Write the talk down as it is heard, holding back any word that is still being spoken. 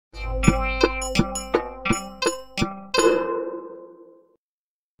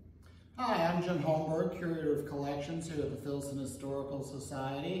collections here at the Filson Historical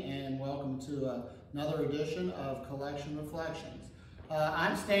Society, and welcome to another edition of Collection Reflections.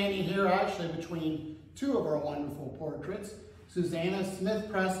 I'm standing here actually between two of our wonderful portraits, Susanna Smith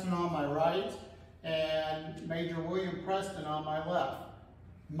Preston on my right and Major William Preston on my left.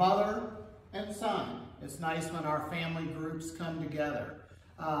 Mother and son. It's nice when our family groups come together.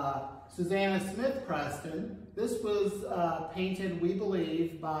 Susanna Smith Preston, this was painted, we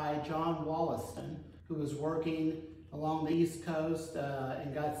believe, by John Wollaston, who was working along the East Coast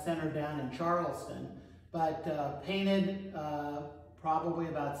and got centered down in Charleston, but painted probably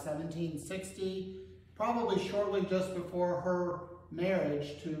about 1760, probably shortly just before her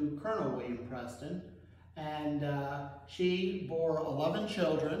marriage to Colonel William Preston. And she bore 11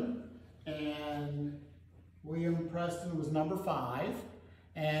 children, and William Preston was number 5.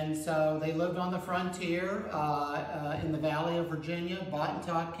 And so they lived on the frontier in the Valley of Virginia,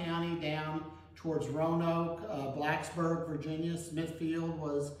 Botetourt County, down towards Roanoke, Blacksburg, Virginia. Smithfield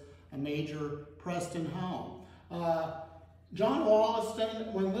was a major Preston home. John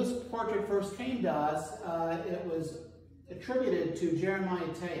Wollaston, when this portrait first came to us, it was attributed to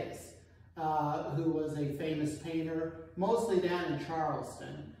Jeremiah Teus, who was a famous painter, mostly down in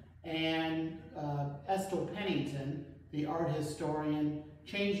Charleston. And Estill Pennington, the art historian,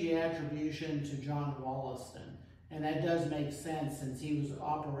 changed the attribution to John Wollaston. And that does make sense since he was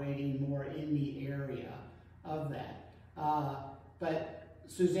operating more in the area of that. But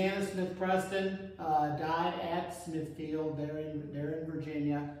Susanna Smith Preston died at Smithfield there in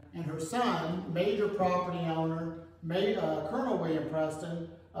Virginia. And her son, major property owner, Colonel William Preston,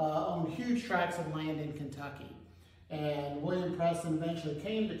 owned huge tracts of land in Kentucky. And William Preston eventually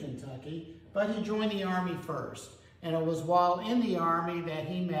came to Kentucky, but he joined the Army first. And it was while in the Army that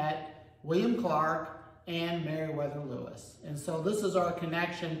he met William Clark and Meriwether Lewis. And so this is our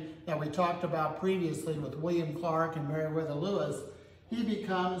connection that we talked about previously with William Clark and Meriwether Lewis. He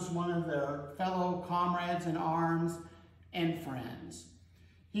becomes one of their fellow comrades in arms and friends.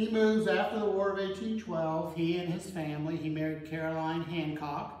 He moves after the War of 1812, he and his family, he married Caroline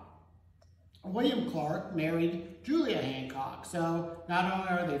Hancock. William Clark married Julia Hancock. So not only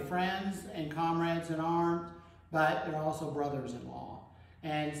are they friends and comrades in arms, but they're also brothers-in-law.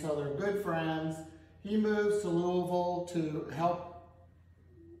 And so they're good friends. He moves to Louisville to help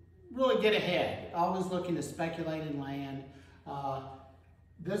really get ahead, always looking to speculate in land.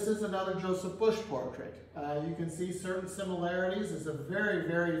 This is another Joseph Bush portrait. You can see certain similarities. It's a very,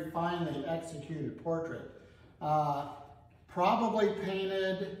 very finely executed portrait. Probably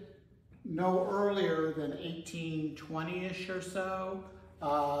painted no earlier than 1820-ish or so.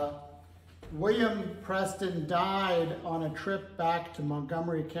 William Preston died on a trip back to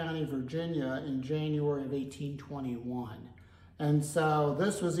Montgomery County, Virginia in January of 1821. And so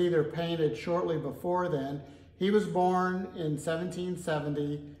this was either painted shortly before then. He was born in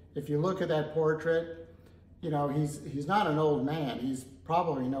 1770. If you look at that portrait, you know, he's not an old man. He's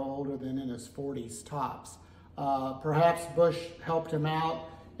probably no older than in his 40s tops. Perhaps Bush helped him out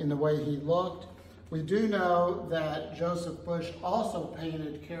in the way he looked. We do know that Joseph Bush also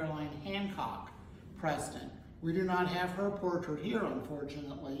painted Caroline Hancock Preston. We do not have her portrait here,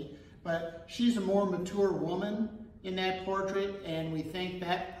 unfortunately, but she's a more mature woman in that portrait, and we think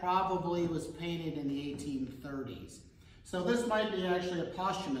that probably was painted in the 1830s. So this might be actually a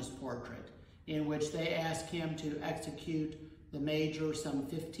posthumous portrait in which they asked him to execute the major some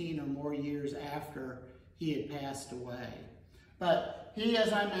 15 or more years after he had passed away. But he,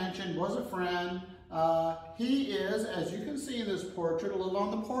 as I mentioned, was a friend. He is, as you can see in this portrait, a little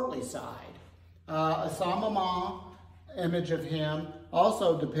on the portly side. A Sa Mama image of him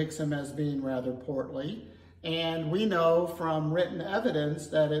also depicts him as being rather portly. And we know from written evidence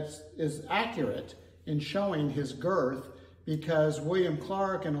that it is accurate in showing his girth, because William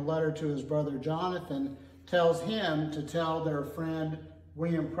Clark, in a letter to his brother Jonathan, tells him to tell their friend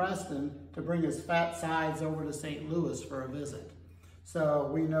William Preston to bring his fat sides over to St. Louis for a visit. So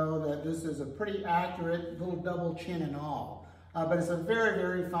we know that this is a pretty accurate little double chin and all. But it's a very,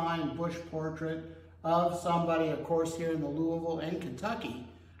 very fine Bush portrait of somebody, of course, here in the Louisville and Kentucky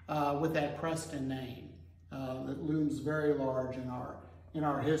with that Preston name that looms very large in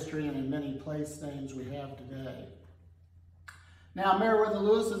our history and in many place names we have today. Now, Meriwether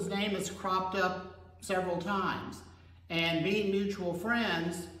Lewis's name is cropped up several times. And being mutual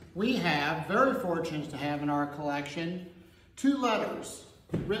friends, we have, very fortunate to have in our collection, 2 letters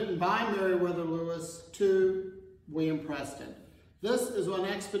written by Meriwether Lewis to William Preston. This is an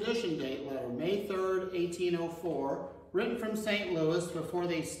expedition date letter, May 3rd, 1804, written from St. Louis before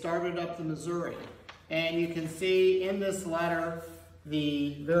they started up the Missouri. And you can see in this letter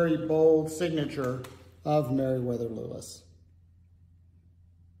the very bold signature of Meriwether Lewis.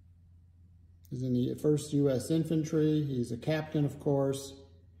 He's in the 1st U.S. Infantry. He's a captain, of course.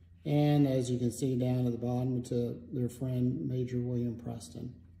 And as you can see down at the bottom, to their friend, Major William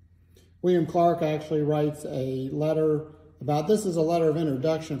Preston. William Clark actually writes a letter about, this is a letter of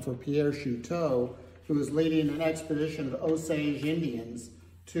introduction for Pierre Chouteau, who was leading an expedition of Osage Indians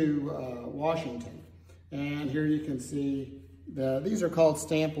to Washington. And here you can see, these are called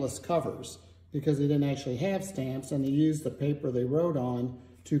stampless covers because they didn't actually have stamps, and they used the paper they wrote on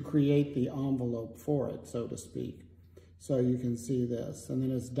to create the envelope for it, so to speak. So you can see this, and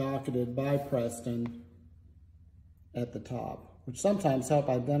then it's docketed by Preston at the top, which sometimes help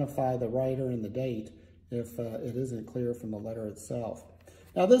identify the writer and the date if it isn't clear from the letter itself.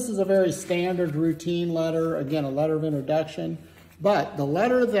 Now this is a very standard routine letter, again, a letter of introduction, but the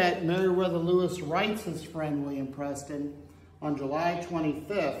letter that Meriwether Lewis writes his friend William Preston on July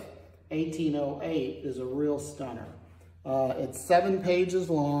 25th, 1808 is a real stunner. It's 7 pages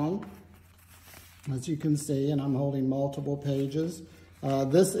long, as you can see, and I'm holding multiple pages.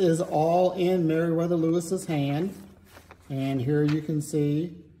 This is all in Meriwether Lewis's hand, and here you can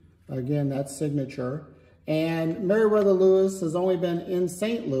see, again, that signature. And Meriwether Lewis has only been in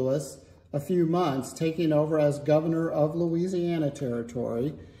St. Louis a few months, taking over as governor of Louisiana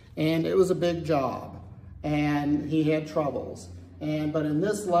Territory, and it was a big job, and he had troubles. But in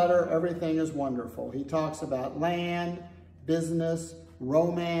this letter, everything is wonderful. He talks about land, business,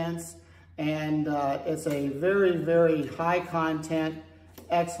 romance, and it's a very, very high content,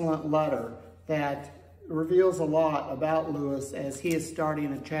 excellent letter that reveals a lot about Lewis as he is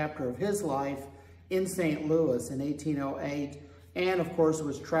starting a chapter of his life in St. Louis in 1808, and of course it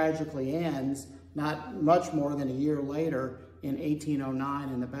was tragically ends not much more than a year later in 1809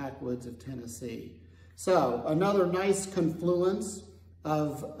 in the backwoods of Tennessee. So another nice confluence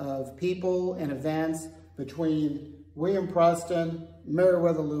of people and events between William Preston,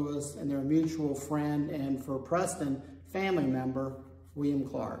 Meriwether Lewis, and their mutual friend, and for Preston, family member, William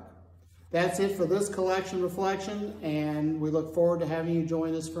Clark. That's it for this collection reflection, and we look forward to having you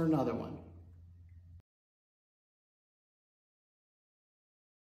join us for another one.